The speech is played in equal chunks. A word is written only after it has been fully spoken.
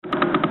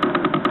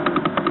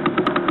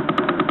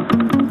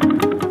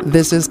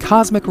This is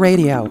Cosmic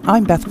Radio.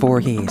 I'm Beth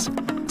Voorhees.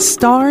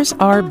 Stars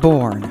are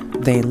born,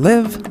 they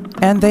live,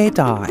 and they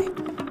die.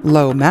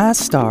 Low-mass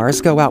stars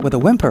go out with a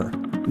whimper.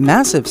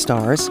 Massive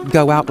stars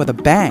go out with a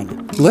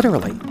bang,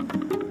 literally.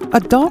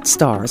 Adult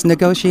stars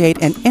negotiate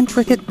an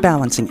intricate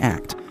balancing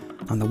act.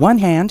 On the one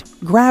hand,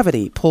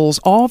 gravity pulls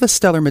all the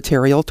stellar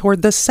material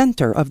toward the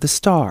center of the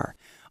star.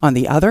 On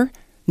the other,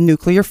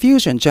 nuclear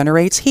fusion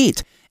generates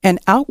heat, an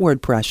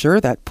outward pressure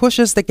that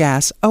pushes the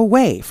gas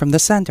away from the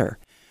center.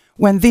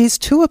 When these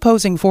two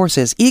opposing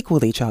forces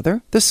equal each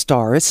other, the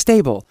star is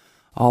stable.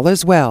 All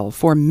is well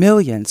for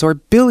millions or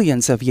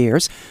billions of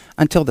years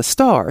until the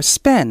star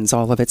spends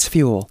all of its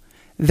fuel.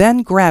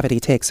 Then gravity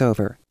takes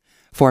over.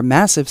 For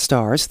massive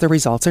stars, the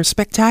results are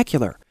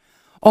spectacular.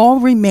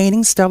 All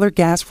remaining stellar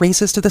gas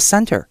races to the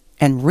center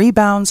and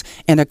rebounds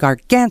in a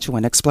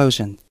gargantuan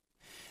explosion.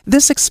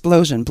 This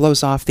explosion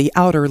blows off the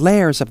outer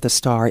layers of the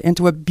star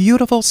into a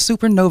beautiful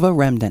supernova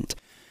remnant.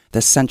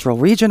 The central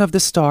region of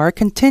the star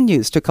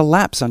continues to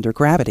collapse under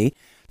gravity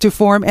to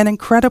form an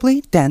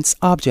incredibly dense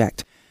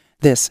object.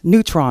 This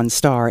neutron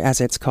star, as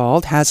it's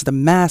called, has the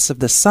mass of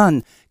the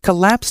sun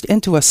collapsed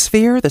into a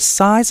sphere the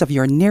size of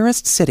your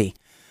nearest city.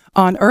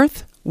 On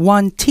Earth,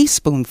 1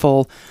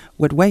 teaspoonful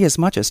would weigh as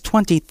much as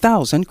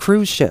 20,000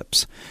 cruise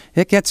ships.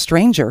 It gets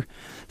stranger.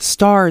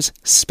 Stars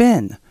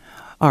spin.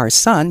 Our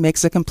sun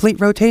makes a complete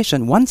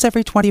rotation once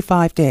every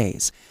 25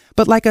 days.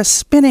 But like a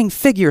spinning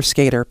figure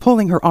skater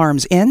pulling her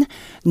arms in,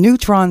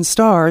 neutron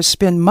stars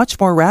spin much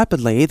more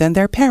rapidly than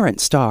their parent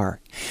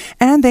star.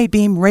 And they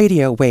beam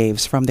radio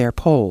waves from their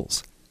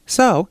poles.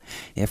 So,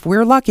 if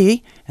we're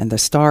lucky, and the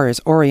star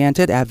is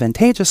oriented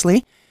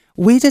advantageously,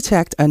 we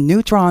detect a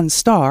neutron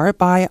star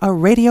by a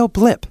radio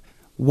blip,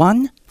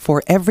 one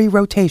for every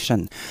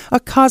rotation, a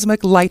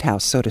cosmic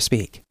lighthouse, so to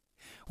speak.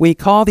 We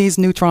call these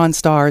neutron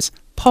stars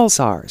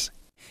pulsars.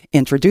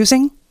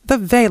 Introducing the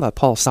Vela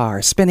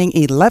pulsar, spinning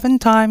 11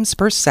 times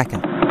per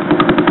second.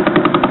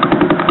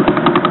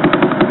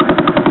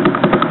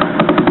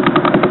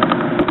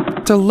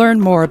 To learn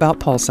more about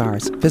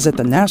pulsars, visit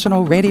the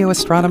National Radio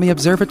Astronomy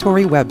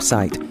Observatory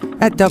website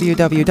at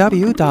www.nrao.edu.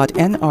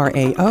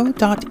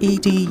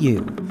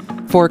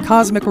 For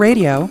Cosmic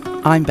Radio,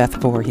 I'm Beth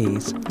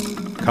Voorhees.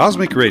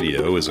 Cosmic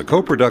Radio is a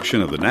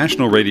co-production of the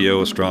National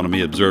Radio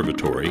Astronomy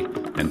Observatory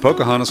and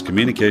Pocahontas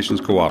Communications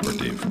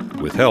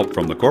Cooperative, with help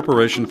from the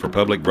Corporation for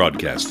Public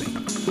Broadcasting.